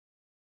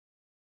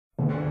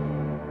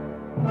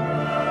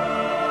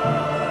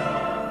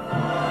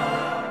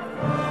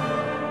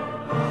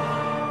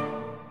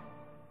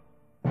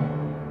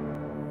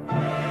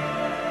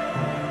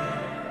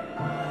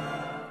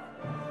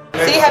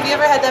have you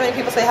ever had that many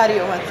people say hi to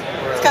you at once?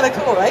 It's kind of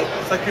cool, right?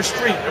 It's like your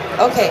street.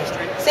 Okay.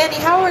 Sandy,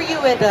 how are you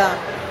at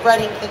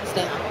writing things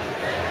down?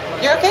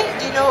 You're okay?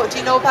 Do you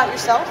know about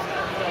yourself?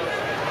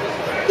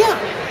 Yeah.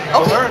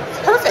 Okay.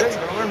 Perfect.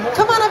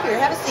 Come on up here.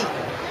 Have a seat.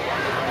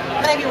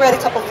 I'm gonna have you write a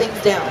couple things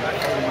down.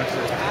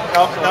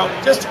 Now,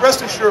 just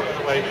rest assured, by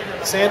the way,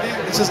 Sandy,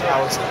 this is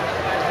Allison.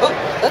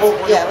 Let's move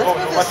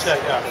watch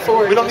that. Yeah.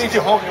 Forward. We don't need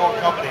you home your own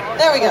company.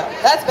 There we go.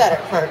 That's better.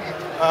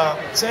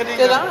 Sandy,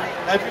 Good eye.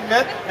 have you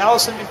met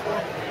Allison before?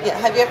 Yeah.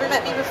 Have you ever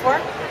met me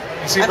before?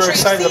 You seem very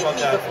excited about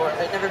that. Before,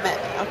 but never met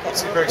me. Okay. You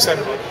seem very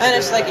excited about that. And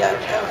it's like, yeah,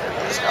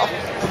 this girl.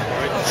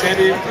 Right.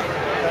 Sandy,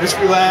 just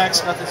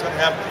relax. Nothing's going to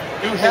happen.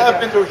 You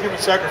have been to a human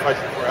sacrifice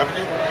before, haven't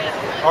you?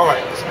 All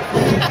right.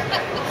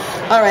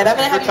 All right, I'm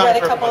going to have you write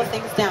a couple of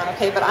things down,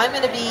 okay? But I'm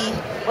going to be,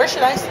 where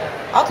should I,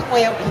 I'll come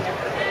way over here.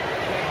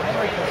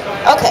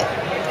 Okay.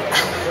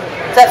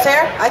 Is that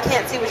fair? I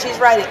can't see what she's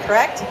writing,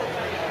 correct?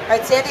 All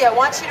right, Sandy, I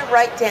want you to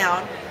write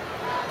down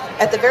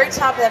at the very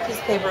top of that piece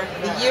of paper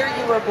the year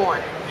you were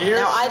born.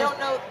 Now, I don't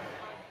know.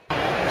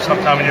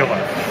 Sometime in your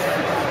life.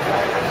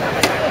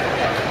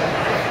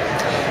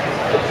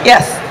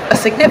 Yes, a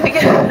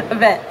significant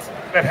event.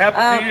 That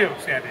happened to you,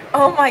 Sandy.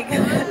 Oh my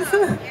goodness.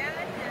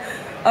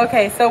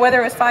 Okay, so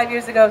whether it was 5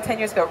 years ago, 10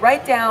 years ago,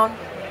 write down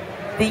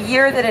the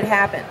year that it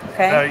happened,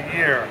 okay? The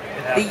year it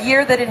happened. The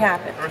year that it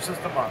happened. Versus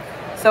the month.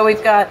 So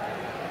we've got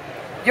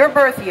your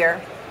birth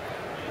year.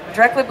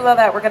 Directly below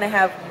that, we're going to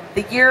have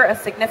the year a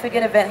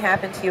significant event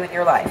happened to you in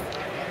your life.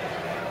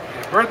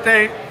 Your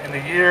birthday and the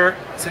year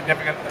a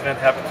significant event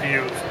happened to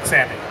you,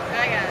 Sandy.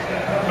 I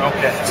got it.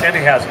 Okay, Sandy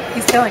has it.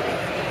 He's killing me.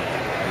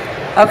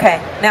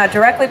 Okay, now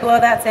directly below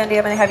that, Sandy,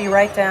 I'm going to have you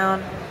write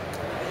down.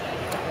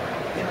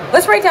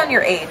 Let's write down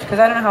your age, because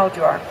I don't know how old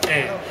you are.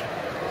 Age.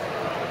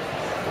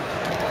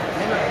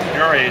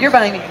 Your age. You're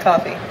buying me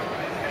coffee.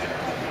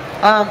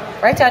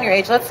 Write down your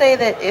age. Let's say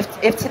that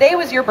if today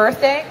was your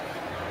birthday,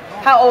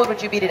 how old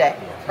would you be today?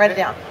 Write it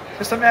down.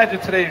 Just imagine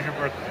today is your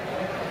birthday.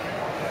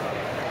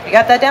 You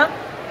got that down?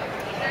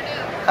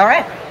 All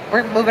right.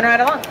 We're moving right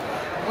along.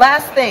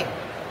 Last thing.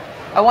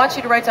 I want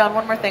you to write down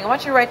one more thing. I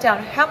want you to write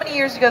down how many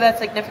years ago that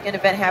significant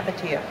event happened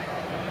to you.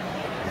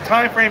 The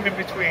time frame in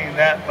between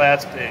that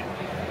last day.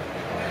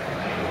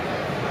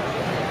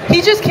 He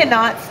just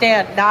cannot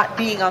stand not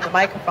being on the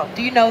microphone.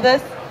 Do you know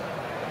this?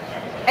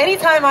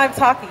 Anytime I'm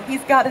talking,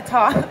 he's got to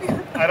talk.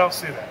 I don't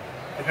see that.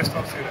 I just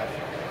don't see that.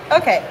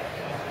 Okay.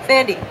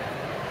 Sandy,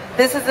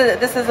 this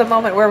is a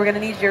moment where we're going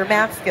to need your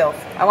math skills.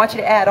 I want you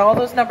to add all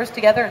those numbers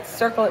together and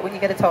circle it when you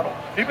get a total.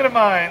 Keep it in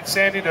mind,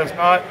 Sandy does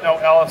not know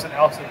Allison.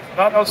 Allison does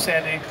not know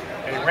Sandy.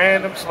 A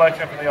random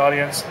selection from the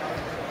audience.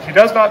 She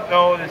does not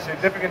know the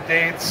significant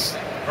dates,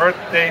 birth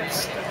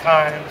dates, the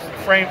times, the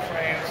frames, the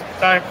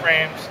time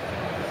frames.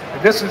 The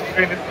distance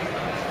between the...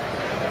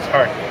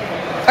 Sorry.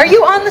 Are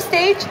you on the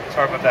stage?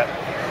 Sorry about that.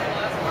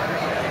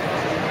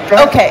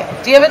 Okay.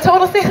 Do you have a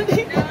total,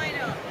 Sandy? No, I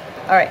don't.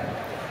 All right.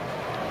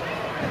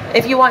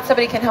 If you want,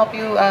 somebody can help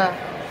you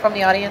from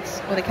the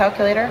audience with a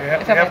calculator.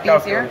 If that might be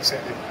easier.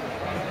 Sandy.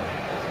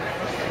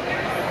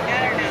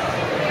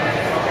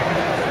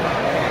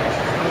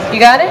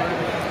 You got it?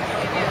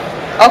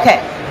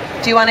 Okay.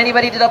 Do you want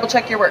anybody to double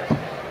check your work?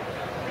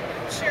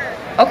 Sure.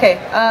 Okay.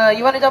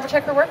 You want to double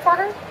check her work for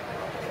her?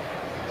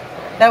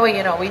 That way,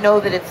 we know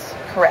that it's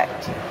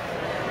correct.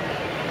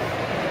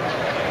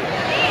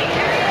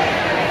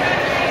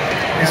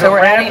 These are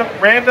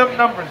random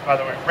numbers, by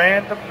the way.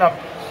 Random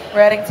numbers.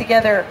 We're adding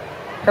together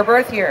her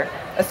birth year,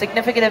 a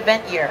significant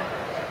event year,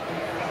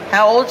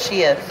 how old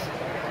she is,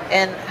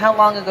 and how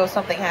long ago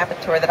something happened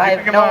to her that I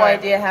have no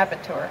idea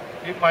happened to her.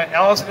 Keep in mind,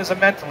 Allison is a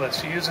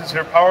mentalist. She uses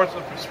her powers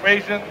of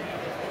persuasion.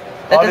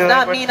 That does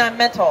not mean I'm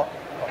mental.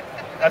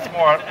 That's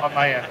more on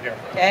my end here.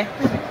 Okay.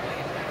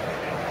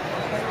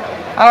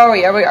 How are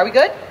we? Are we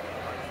good?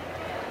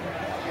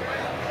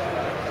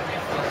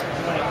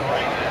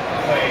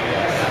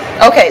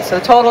 Okay, so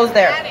the total is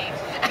there.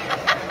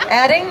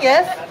 Adding,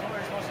 yes?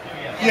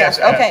 Yes.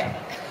 Okay.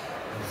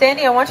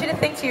 Sandy, I want you to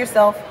think to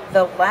yourself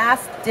the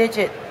last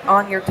digit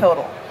on your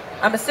total.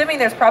 I'm assuming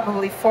there's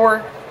probably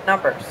 4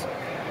 numbers.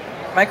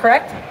 Am I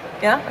correct?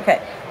 Yeah? Okay.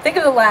 Think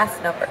of the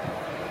last number.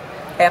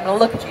 Okay, I'm going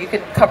to look at you. You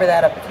can cover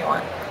that up if you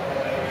want.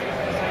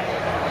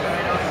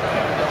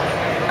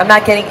 I'm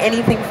not getting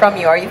anything from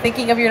you. Are you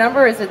thinking of your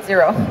number or is it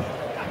 0?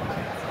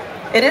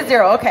 It is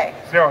 0. Okay.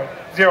 0.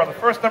 0. The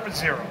first number is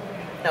 0.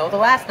 No, the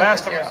last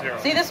number is 0.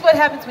 See, this is what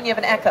happens when you have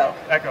an echo.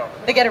 Echo.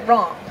 They get it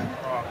wrong.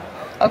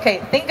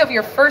 Okay, think of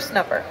your first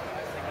number.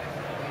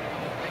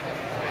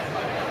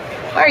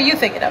 Why are you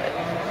thinking of it?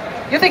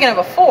 You're thinking of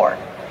a 4.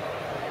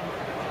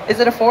 Is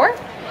it a 4?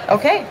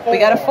 Okay, we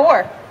got a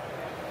 4.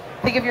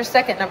 Think of your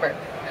second number.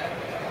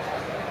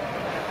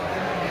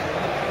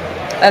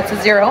 That's a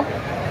 0.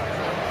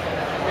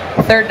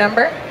 Third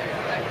number.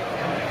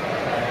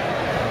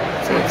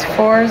 So it's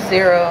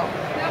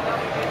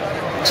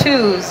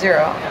 4020.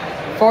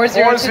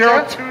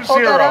 4020.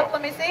 Hold that up,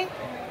 let me see.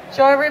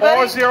 Show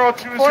everybody.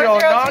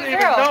 4020. Not even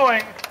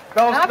knowing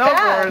those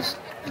numbers,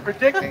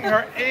 predicting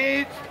her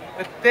age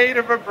the date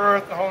of her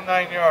birth, the whole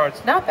 9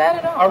 yards. Not bad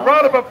at all. A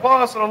round of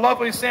applause for the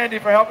lovely Sandy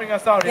for helping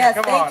us out here. Yes,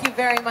 Come thank on. you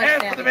very much,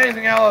 And Sandy. for the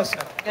amazing Allison.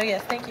 Oh,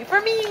 yes, thank you.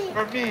 For me.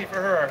 For me, for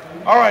her.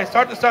 All right,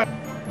 start to start.